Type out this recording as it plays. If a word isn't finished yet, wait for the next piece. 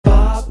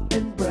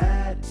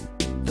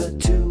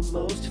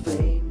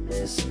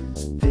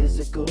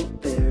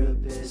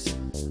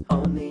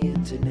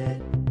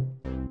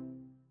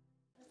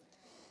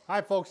Hi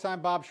folks,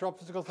 I'm Bob Schrupp,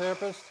 physical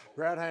therapist.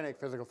 Brad Heineck,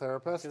 physical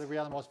therapist. We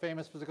are the most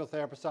famous physical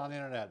therapists on the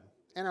internet.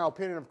 In our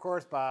opinion, of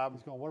course, Bob.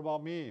 He's going, what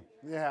about me?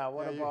 Yeah,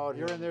 what about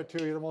you're in there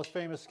too. You're the most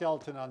famous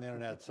skeleton on the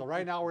internet. So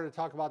right now we're going to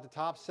talk about the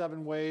top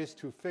 7 ways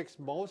to fix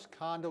most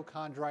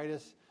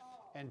costochondritis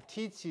and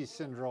Tietze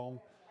syndrome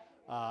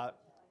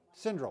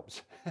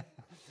syndromes.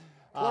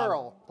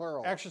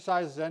 Plural.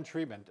 Exercises and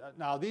treatment.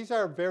 Now these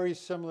are very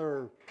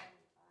similar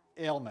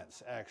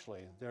ailments.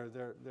 Actually,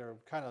 they're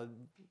kind of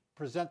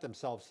present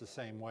themselves the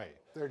same way.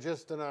 They're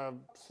just in a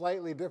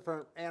slightly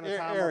different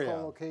anatomical area.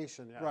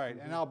 location. Yeah. Right.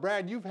 And now,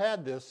 Brad, you've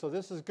had this, so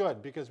this is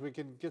good because we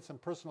can get some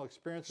personal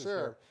experiences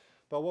here.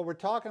 But what we're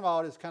talking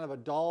about is kind of a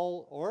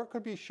dull, or it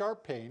could be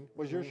sharp pain.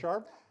 Was yours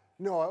sharp?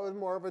 No, it was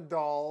more of a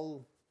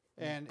dull,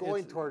 and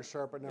going towards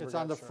sharp, but never It's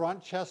on the sharp.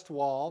 front chest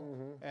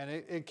wall, and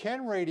it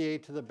can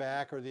radiate to the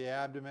back or the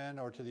abdomen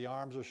or to the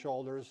arms or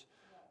shoulders.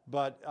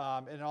 But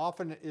it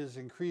often is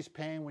increased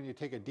pain when you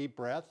take a deep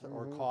breath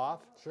or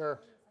cough. Sure.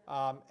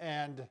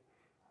 And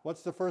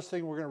what's the first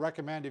thing we're going to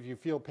recommend if you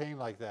feel pain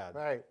like that?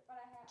 Right.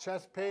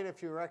 Chest pain,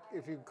 if you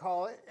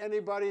call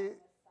anybody,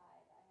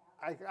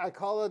 I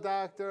call the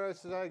doctor, I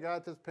said, I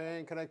got this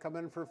pain, can I come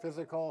in for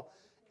physical?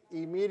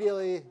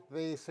 Immediately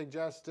they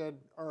suggested,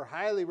 or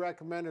highly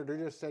recommended, or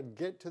just said,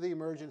 get to the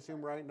emergency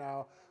room right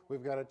now,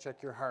 we've got to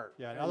check your heart.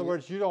 Yeah, in other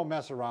words, you don't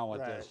mess around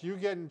with this. You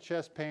get in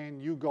chest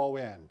pain, you go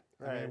in.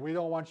 I mean, we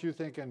don't want you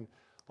thinking,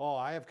 oh,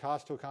 I have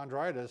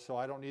costochondritis, so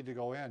I don't need to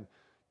go in.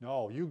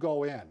 No, you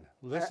go in.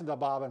 Listen to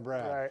Bob and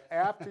Brad. Right.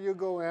 After you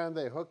go in,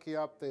 they hook you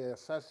up, they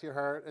assess your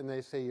heart, and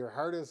they say your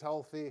heart is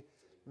healthy.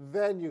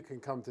 Then you can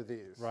come to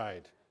these.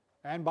 Right.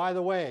 And by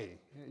the way,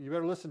 you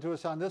better listen to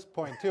us on this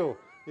point too.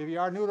 If you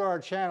are new to our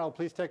channel,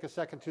 please take a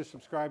second to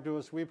subscribe to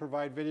us. We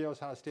provide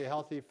videos on how to stay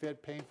healthy,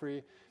 fit,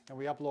 pain-free, and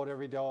we upload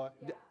every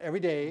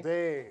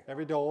day.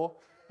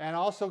 And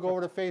also go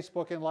over to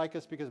Facebook and like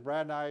us because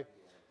Brad and I,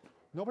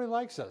 nobody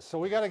likes us, so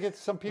we got to get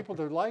some people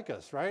to like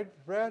us, right,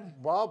 Brad?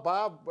 Well,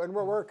 Bob, and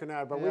we're working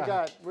on it, but we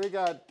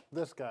got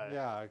this guy.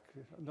 Yeah,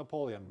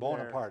 Napoleon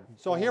Bonaparte.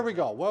 So here we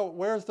go. Well,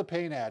 where's the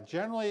pain at?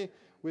 Generally,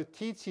 with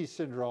Tietze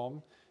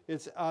syndrome,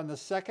 it's on the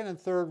 2nd and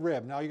 3rd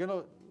rib. Now you're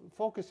going to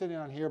focus in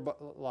on here,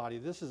 Lottie.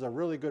 This is a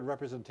really good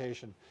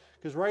representation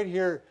because right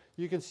here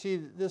you can see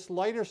this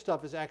lighter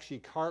stuff is actually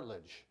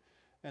cartilage.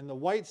 And the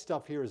white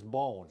stuff here is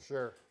bone.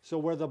 Sure. So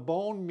where the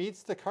bone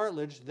meets the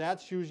cartilage,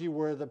 that's usually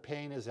where the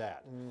pain is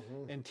at.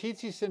 In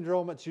Tietze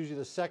syndrome, it's usually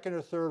the 2nd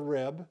or 3rd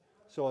rib,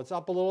 so it's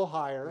up a little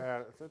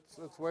higher. Yeah,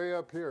 it's way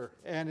up here.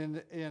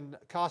 And in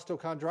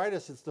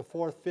costochondritis, it's the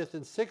 4th, 5th,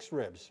 and 6th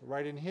ribs,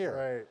 right in here.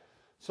 Right.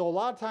 So a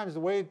lot of times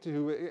the way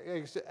to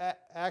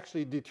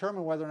actually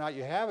determine whether or not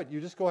you have it, you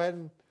just go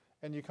ahead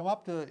and you come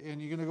up to, and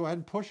you're going to go ahead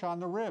and push on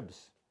the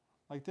ribs,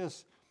 like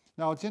this.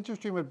 Now, it's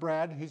interesting with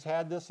Brad, he's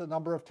had this a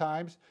number of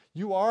times.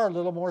 You are a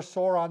little more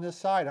sore on this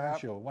side,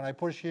 aren't you? When I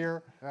push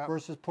here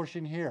versus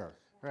pushing here.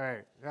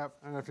 Right, yep.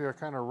 And if you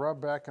kind of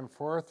rub back and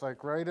forth,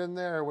 like right in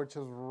there, which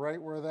is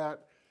right where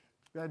that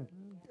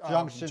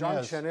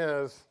junction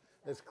is,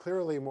 it's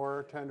clearly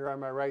more tender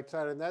on my right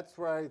side. And that's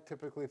where I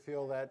typically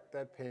feel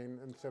that pain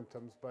and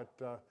symptoms. But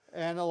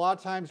and a lot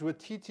of times with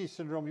Tietze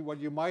syndrome, what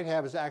you might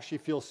have is actually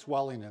feel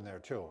swelling in there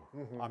too.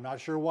 I'm not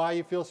sure why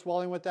you feel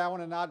swelling with that one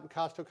and not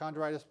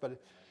costochondritis,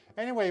 but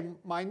anyway,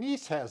 my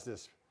niece has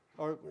this,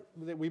 or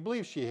we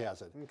believe she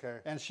has it. Okay.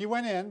 And she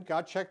went in,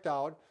 got checked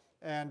out,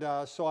 and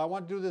so I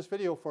want to do this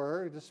video for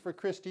her. This is for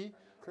Christy.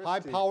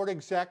 High-powered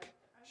exec.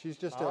 She's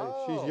just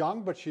she's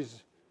young, but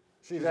she's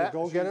a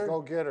go-getter.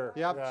 Go-getter.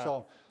 Yep. Yeah.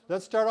 So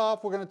let's start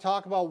off. We're going to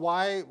talk about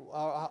why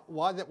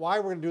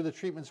we're going to do the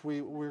treatments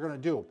we're going to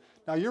do.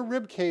 Now, your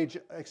rib cage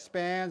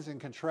expands and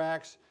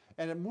contracts,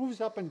 and it moves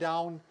up and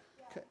down,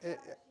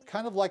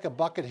 kind of like a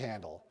bucket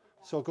handle.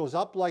 So it goes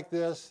up like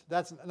this.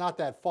 That's not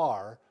that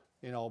far,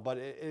 you know, but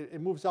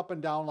it moves up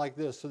and down like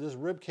this. So this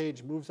rib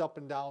cage moves up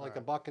and down like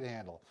a bucket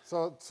handle.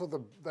 So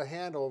the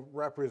handle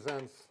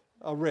represents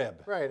a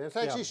rib. Right. It's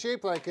actually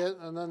shaped like it,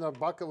 and then the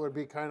bucket would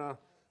be kind of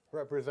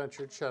represent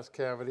your chest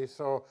cavity.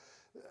 So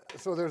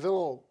there's a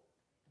little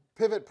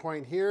pivot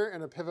point here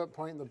and a pivot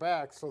point in the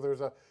back. So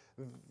there's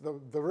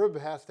the rib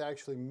has to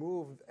actually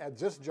move at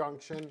this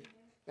junction,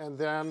 and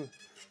then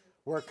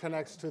where it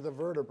connects to the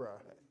vertebra.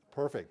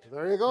 Perfect.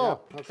 There you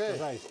go. Yep. Okay.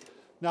 Nice.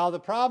 Now the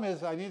problem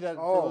is, I need that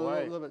a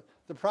little bit.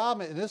 The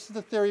problem, and this is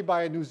the theory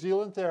by a New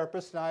Zealand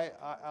therapist, and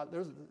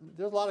there's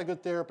a lot of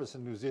good therapists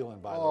in New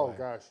Zealand, by the way. Oh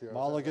gosh, yes.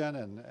 Mulligan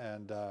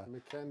and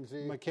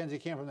Mackenzie. Mackenzie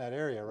came from that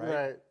area, right?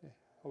 Right.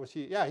 Or was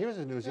he? Yeah, he was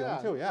in New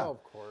Zealand too. Yeah. Oh,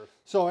 of course.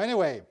 So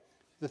anyway,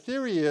 the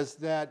theory is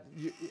that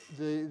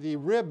the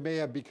rib may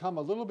have become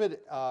a little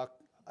bit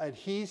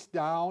adhesed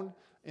down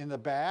in the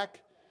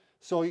back.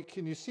 So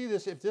can you see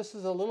this? If this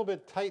is a little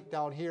bit tight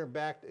down here,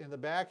 back in the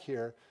back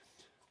here,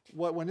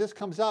 when this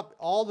comes up,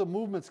 all the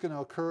movement's going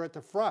to occur at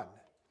the front,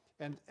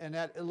 and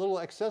that little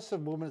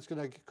excessive movement is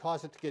going to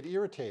cause it to get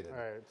irritated.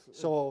 Right.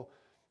 So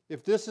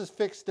if this is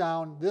fixed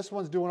down, this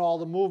one's doing all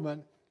the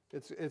movement.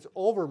 It's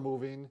over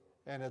moving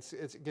and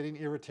it's getting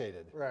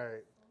irritated.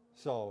 Right.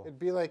 So it'd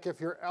be like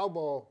if your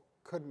elbow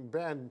couldn't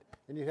bend,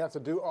 and you'd have to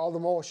do all the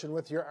motion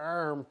with your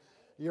arm.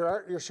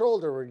 Your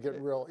shoulder would get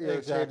real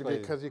irritated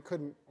because you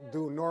couldn't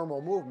do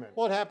normal movement.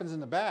 Well, it happens in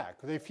the back.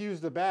 They fuse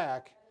the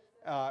back,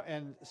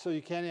 and so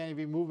you can't have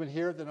any movement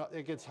here. Then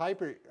it gets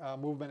hyper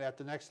movement at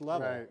the next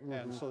level,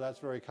 and so that's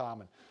very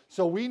common.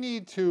 So we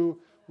need to,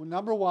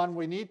 number one,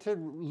 we need to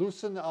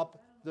loosen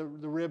up the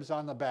ribs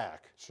on the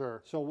back.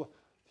 Sure. So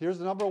here's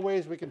the number of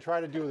ways we can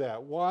try to do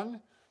that. One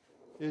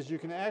is you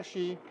can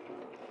actually,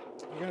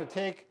 you're going to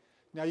take,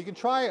 now you can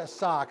try a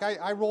sock.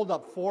 I rolled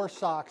up 4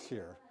 socks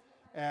here.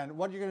 And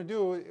what you're going to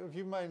do, if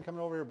you mind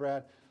coming over here,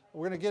 Brad,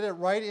 we're going to get it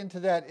right into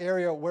that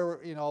area where,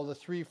 you know, the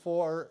 3,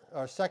 4,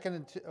 or second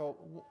and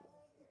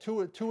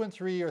 2 and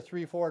 3, or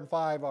 3, 4, and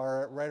 5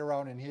 are right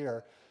around in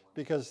here,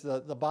 because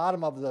the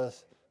bottom of the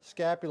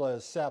scapula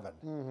is 7.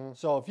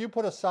 So if you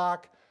put a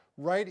sock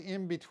right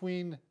in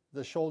between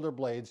the shoulder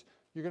blades,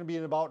 you're going to be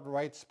in about the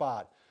right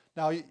spot.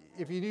 Now,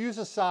 if you use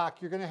a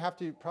sock, you're going to have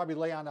to probably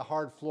lay on a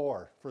hard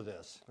floor for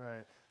this.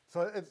 Right.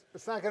 So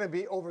it's not going to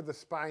be over the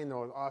spine,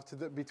 though, off to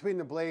between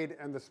the blade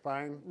and the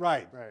spine.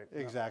 Right. Right.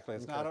 Exactly.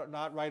 It's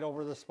not right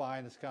over the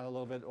spine. It's kind of a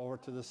little bit over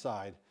to the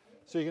side.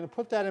 So you're going to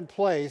put that in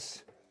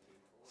place.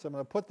 So I'm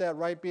going to put that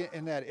right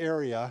in that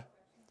area,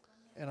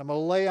 and I'm going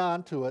to lay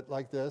onto it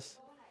like this,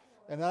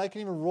 and then I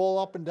can even roll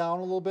up and down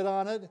a little bit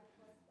on it.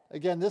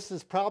 Again, this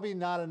is probably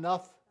not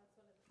enough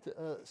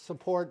to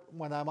support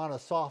when I'm on a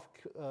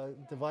soft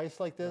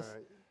device like this.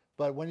 Right.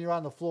 But when you're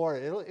on the floor,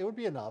 it would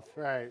be enough.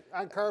 Right.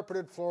 On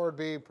carpeted floor would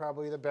be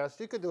probably the best.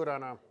 You could do it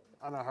on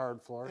a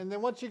hard floor. And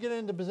then once you get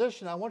into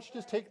position, I want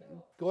you to just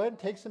go ahead and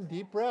take some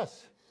deep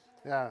breaths.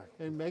 Yeah.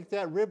 And make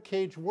that rib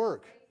cage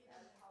work.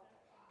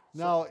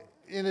 Now,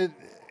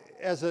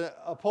 as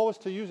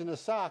opposed to using a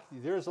sock,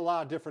 there's a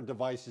lot of different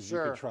devices you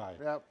can try.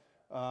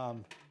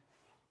 Yep.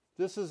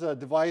 This is a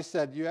device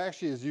that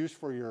actually is used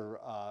for your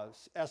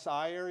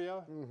SI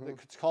area.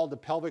 It's called the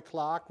pelvic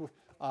clock.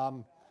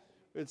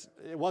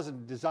 It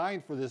wasn't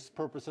designed for this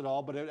purpose at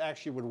all, but it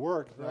actually would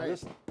work.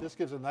 Right. Now this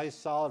gives a nice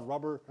solid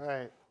rubber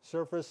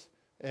surface,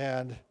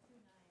 and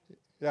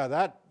yeah,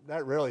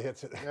 that really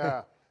hits it.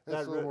 Yeah,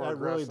 that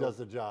really does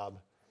the job.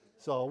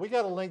 So we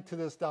got a link to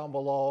this down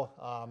below,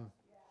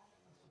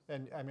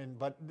 and I mean,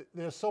 but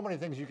there's so many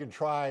things you can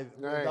try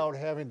without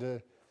having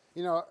to.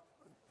 You know,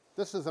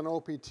 this is an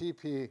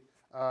OPTP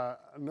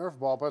Nerf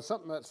ball, but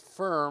something that's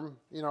firm.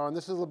 You know, and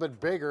this is a little bit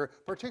bigger,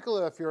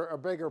 particularly if you're a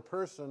bigger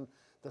person.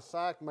 The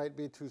sock might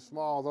be too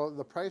small, though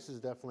the price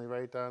is definitely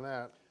right on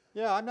that.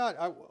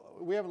 Yeah,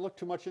 we haven't looked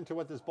too much into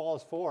what this ball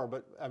is for,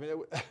 but I mean,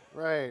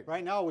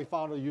 right now we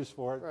found a use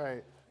for it.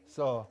 Right.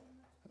 So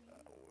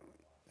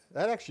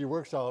that actually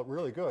works out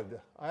really good.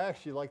 I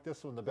actually like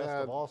this one the best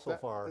of all so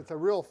far. It's a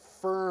real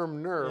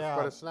firm Nerf,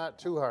 but it's not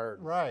too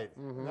hard. Right.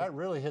 That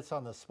really hits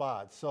on the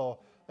spot. So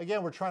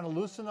again, we're trying to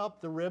loosen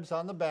up the ribs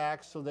on the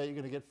back so that you're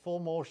going to get full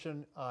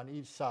motion on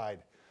each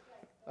side.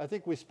 I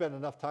think we spent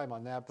enough time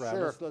on that, Brad.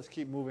 Sure. Let's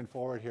keep moving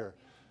forward here.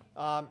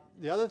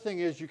 The other thing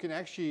is you can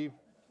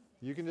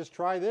just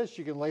try this.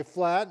 You can lay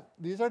flat.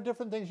 These are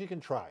different things you can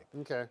try.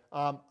 Okay.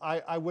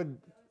 I would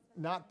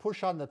not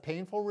push on the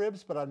painful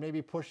ribs, but I'd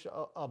maybe push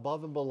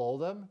above and below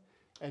them.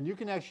 And you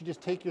can actually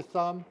just take your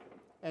thumb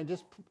and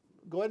just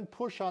go ahead and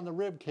push on the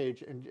rib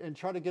cage and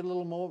try to get a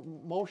little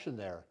motion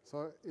there.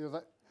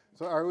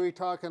 So are we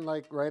talking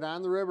like right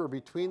on the rib or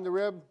between the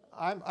rib?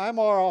 I'm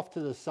more off to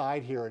the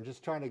side here and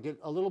just trying to get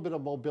a little bit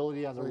of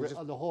mobility on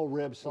the whole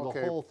rib, so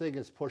the whole thing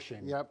is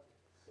pushing. Yep.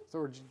 So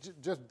we're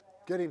just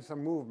getting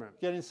some movement.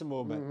 Getting some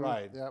movement,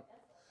 right. Yep.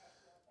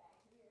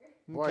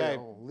 Okay.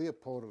 Boy,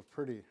 Leopold is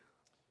pretty.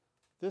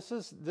 This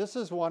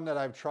is one that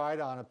I've tried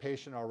on a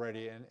patient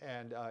already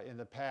and in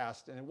the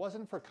past, and it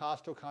wasn't for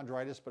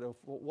costochondritis, but it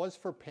was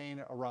for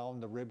pain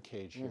around the rib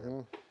cage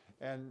here.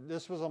 And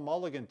this was a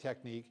mulligan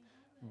technique,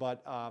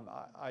 but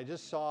I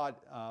just saw it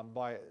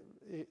by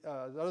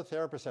the other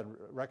therapist had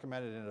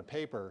recommended it in a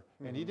paper,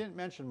 and he didn't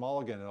mention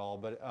mulligan at all.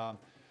 But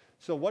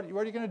so what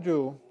are you going to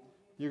do?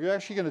 You're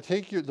actually going to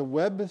take the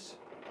webs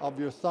of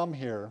your thumb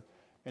here,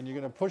 and you're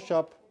going to push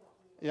up.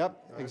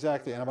 Yep,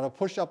 exactly. And I'm going to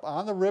push up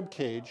on the rib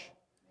cage.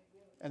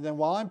 And then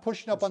while I'm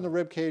pushing up on the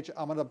rib cage,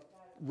 I'm going to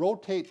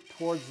rotate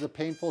towards the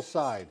painful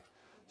side.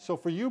 So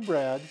for you,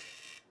 Brad,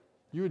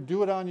 you would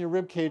do it on your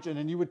rib cage, and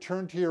then you would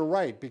turn to your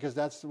right because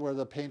that's where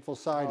the painful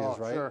side is,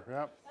 right? Sure.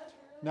 Yep.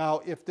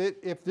 Now,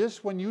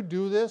 when you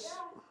do this,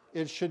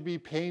 it should be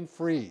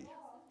pain-free.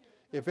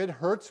 If it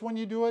hurts when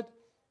you do it,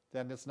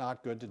 then it's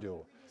not good to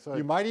do. So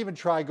you might even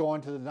try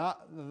going to the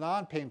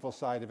non-painful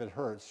side if it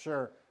hurts.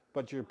 Sure.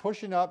 But you're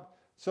pushing up,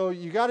 so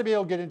you got to be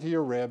able to get into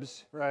your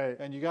ribs. Right.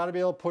 And you got to be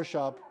able to push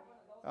up.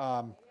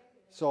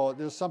 So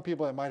there's some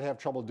people that might have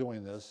trouble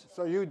doing this.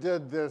 So you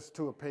did this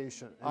to a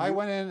patient. I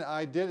went in,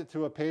 I did it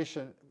to a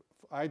patient.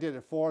 I did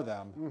it for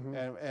them.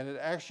 And it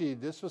actually,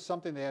 this was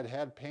something they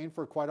had pain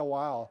for quite a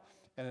while,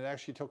 and it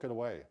actually took it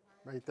away.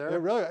 Right there? It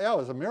really, it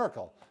was a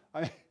miracle.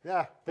 I mean,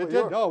 yeah. It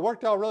did, no, it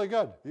worked out really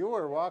good. You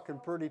were walking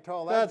pretty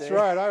tall that day. That's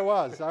right, I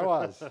was.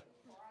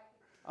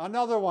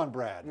 Another one,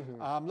 Brad. Do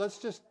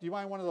you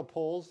mind one of the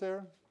poles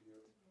there?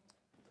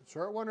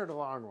 Short one or the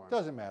long one?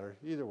 Doesn't matter,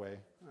 either way.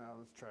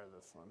 Let's try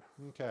this one.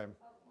 Okay.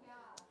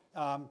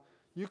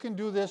 You can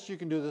do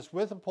this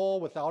with a pole,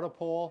 without a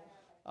pole.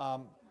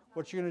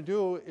 What you're going to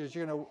do is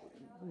you're going to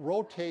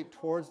rotate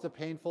towards the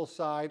painful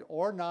side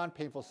or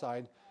non-painful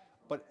side,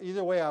 but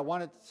either way I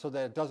want it so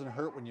that it doesn't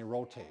hurt when you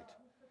rotate.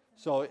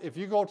 So if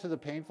you go to the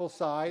painful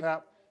side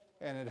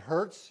and it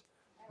hurts,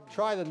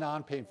 try the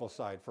non-painful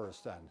side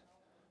first then.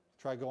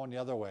 Try going the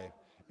other way.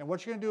 And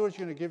what you're going to do is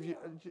you're going to give you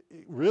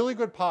really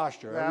good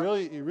posture.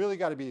 You really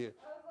got to be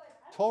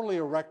totally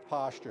erect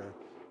posture,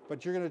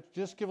 but you're going to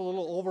just give a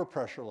little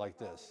overpressure like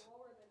this.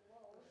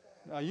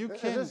 Now you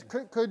can.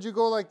 Could you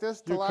go like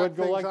this to lock things up?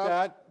 You could go like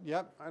that.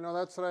 Yep. I know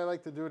that's what I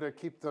like to do to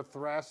keep the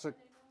thoracic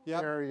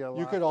area locked.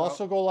 You could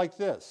also go like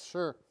this.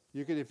 Sure.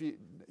 You could, if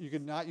you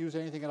could not use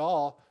anything at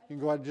all, you can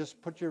go ahead and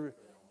just put your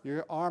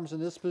arms in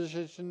this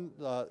position.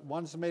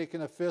 One's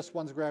making a fist,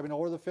 one's grabbing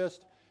over the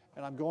fist,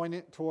 and I'm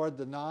going toward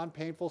the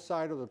non-painful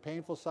side or the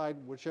painful side,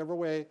 whichever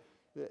way,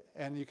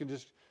 and you can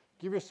just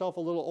give yourself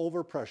a little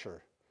overpressure,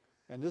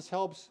 and this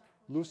helps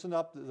loosen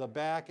up the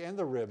back and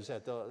the ribs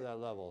at that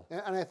level.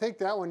 And I think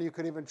that one you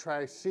could even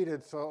try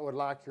seated so it would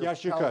lock your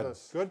pelvis.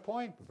 Yes, you could. Good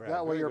point, Brad.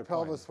 That way your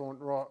pelvis won't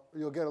roll.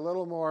 You'll get a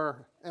little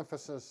more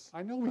emphasis.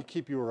 I know we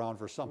keep you around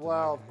for something.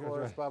 Well, of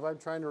course, Bob. I'm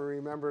trying to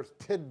remember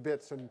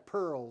tidbits and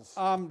pearls.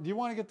 Do you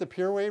want to get the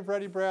Pure Wave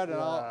ready, Brad? And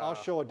I'll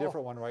show a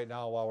different one right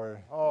now while we're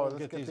let's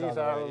get these out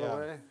of the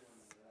way.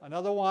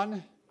 Another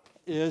one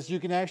is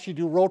you can actually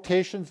do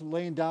rotations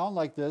laying down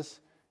like this,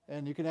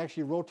 and you can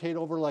actually rotate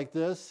over like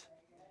this,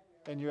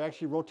 and you're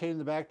actually rotating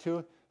the back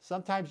too.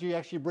 Sometimes you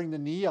actually bring the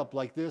knee up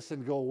like this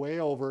and go way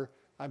over.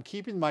 I'm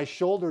keeping my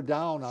shoulder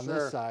down on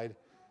this side.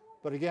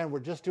 But again, we're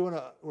just doing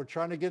we're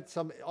trying to get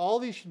some, all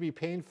these should be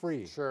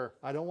pain-free. Sure.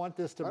 I don't want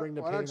this to bring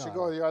the pain on. Why don't you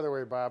go the other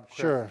way, Bob? Quick.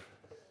 Sure.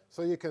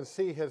 So you can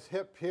see his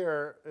hip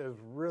here is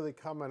really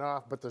coming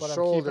off, but the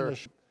shoulder.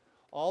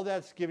 All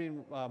that's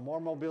giving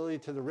more mobility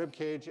to the rib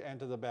cage and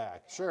to the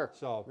back. Sure.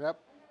 So. Yep.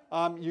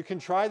 You can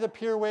try the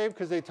Pure Wave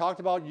because they talked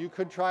about you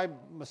could try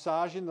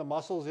massaging the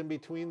muscles in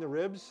between the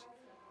ribs.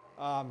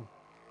 And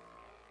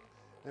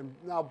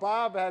now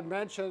Bob had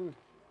mentioned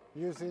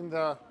using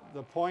the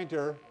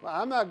pointer. Well,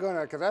 I'm not going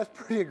to, because that's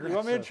pretty aggressive. You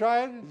want me to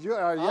try it?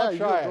 Yeah, you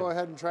go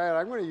ahead and try it.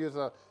 I'm going to use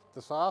the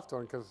soft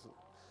one because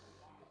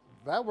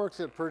that works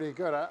it pretty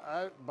good.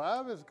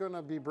 Bob is going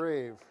to be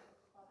brave.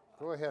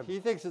 Go ahead. He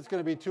thinks it's going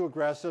to be too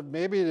aggressive.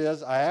 Maybe it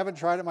is. I haven't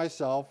tried it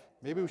myself.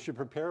 Maybe we should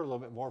prepare a little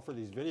bit more for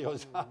these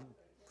videos.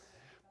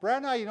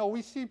 Brad and I,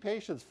 we see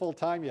patients full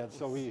time yet,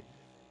 so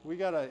we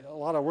got a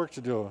lot of work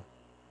to do.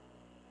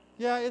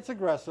 Yeah, it's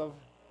aggressive.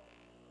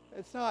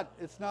 It's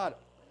not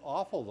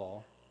awful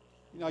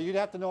though. You'd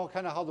have to know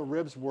kind of how the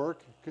ribs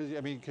work, because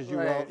you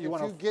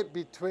want to get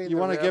between. You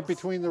want to get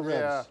between the ribs.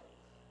 Yeah.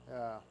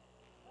 Yeah.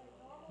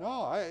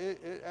 No,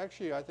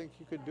 actually I think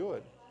you could do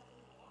it.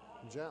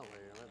 Gently.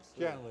 Let's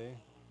see. Gently.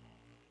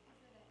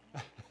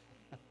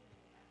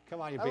 Come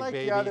on, you big baby. I like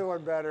the other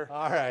one better.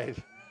 All right.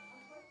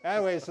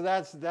 Anyway, so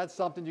that's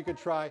something you could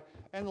try.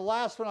 And the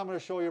last one I'm going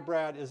to show you,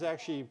 Brad, is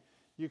actually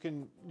you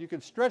can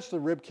stretch the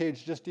rib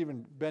cage just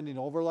even bending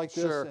over like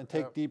this and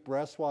take deep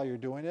breaths while you're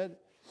doing it.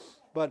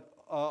 But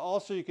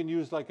also you can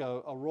use like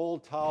a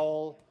rolled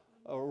towel,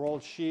 a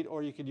rolled sheet,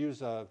 or you could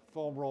use a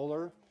foam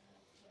roller.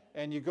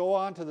 And you go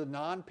on to the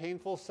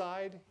non-painful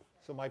side.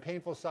 So my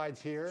painful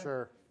side's here.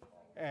 Sure.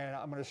 And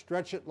I'm going to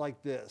stretch it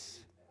like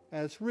this.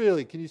 And it's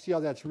really, can you see how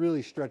that's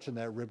really stretching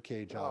that rib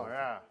cage out? Oh,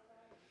 yeah.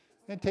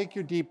 And take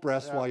your deep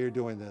breaths while you're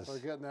doing this. So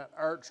getting that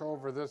arch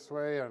over this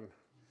way, and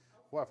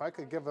well, if I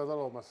could give a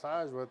little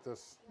massage with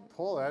this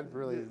pull, that'd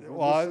really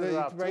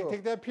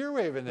take that Pure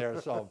Wave in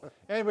there. So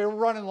anyway, we're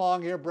running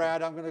long here,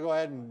 Brad. I'm going to go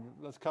ahead and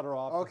let's cut her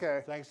off.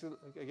 Okay. Thanks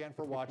again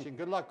for watching.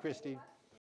 Good luck, Christy.